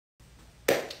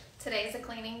Today is a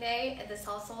cleaning day at this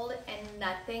household and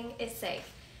nothing is safe.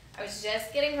 I was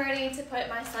just getting ready to put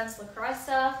my son's lacrosse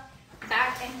stuff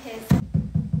back in his,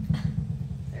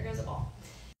 there goes a ball,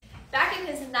 back in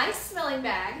his nice smelling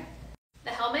bag.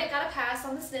 The helmet got a pass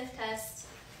on the sniff test,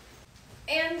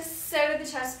 and so did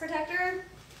the chest protector.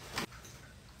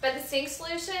 But the stink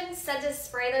solution said to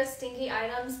spray those stinky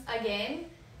items again.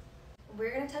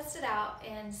 We're gonna test it out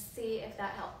and see if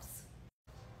that helps.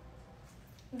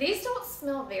 These don't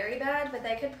smell very bad, but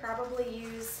they could probably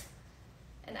use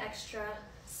an extra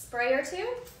spray or two.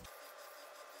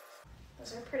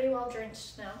 Those are pretty well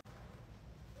drenched now.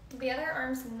 The other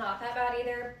arm's not that bad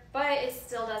either, but it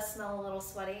still does smell a little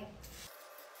sweaty.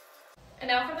 And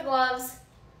now for the gloves.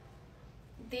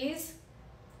 These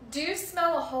do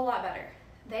smell a whole lot better.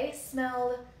 They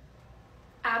smelled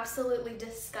absolutely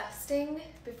disgusting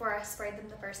before I sprayed them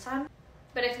the first time.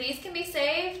 But if these can be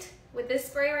saved with this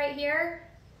spray right here,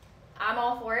 I'm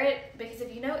all for it, because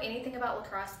if you know anything about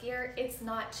lacrosse gear, it's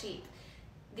not cheap.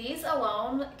 These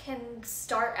alone can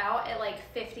start out at like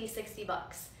 50, 60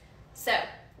 bucks. So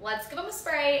let's give them a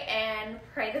spray and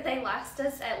pray that they last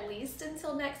us at least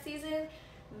until next season,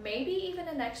 maybe even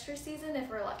an extra season if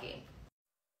we're lucky.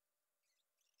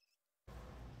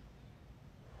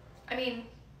 I mean,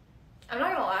 I'm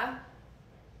not gonna lie,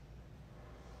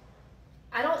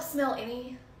 I don't smell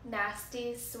any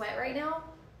nasty sweat right now,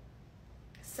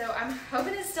 so I'm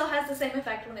hoping it still has the same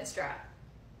effect when it's dry.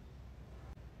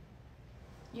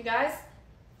 You guys,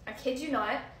 I kid you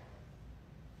not,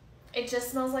 it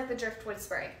just smells like the driftwood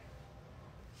spray.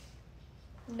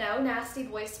 No nasty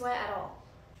boy sweat at all.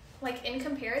 Like, in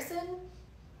comparison,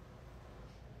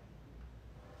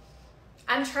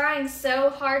 I'm trying so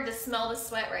hard to smell the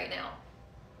sweat right now,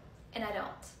 and I don't.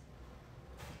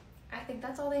 I think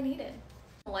that's all they needed.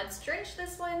 Let's drench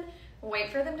this one,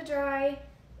 wait for them to dry,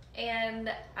 and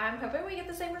I'm hoping we get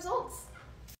the same results.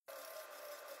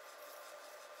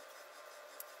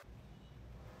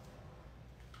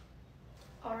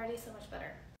 Already so much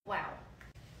better. Wow.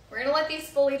 We're gonna let these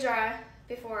fully dry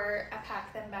before I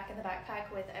pack them back in the backpack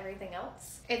with everything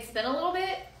else. It's been a little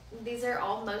bit. These are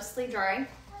all mostly dry.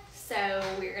 So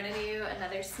we're gonna do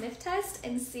another sniff test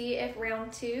and see if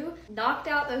round 2 knocked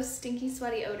out those stinky,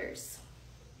 sweaty odors.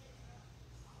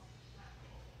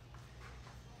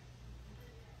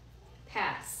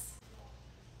 Pass.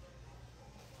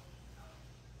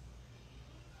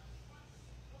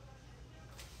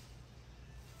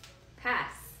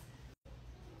 Pass.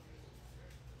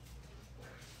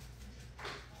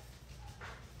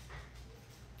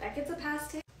 That gets a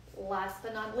pass too. Last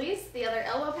but not least, the other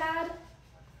elbow pad.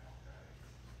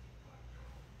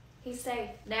 He's safe.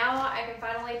 Now I can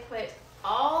finally put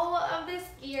all of this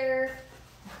gear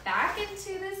back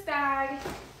into this bag,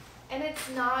 and it's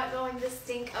not going to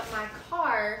stink up my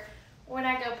car when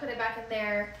I go put it back in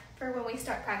there for when we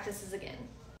start practices again.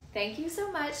 Thank you so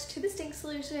much to the Stink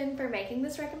Solution for making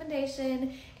this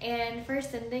recommendation and for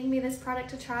sending me this product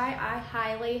to try. I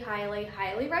highly, highly,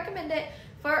 highly recommend it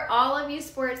for all of you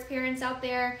sports parents out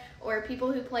there or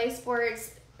people who play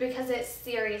sports, because it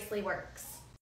seriously works.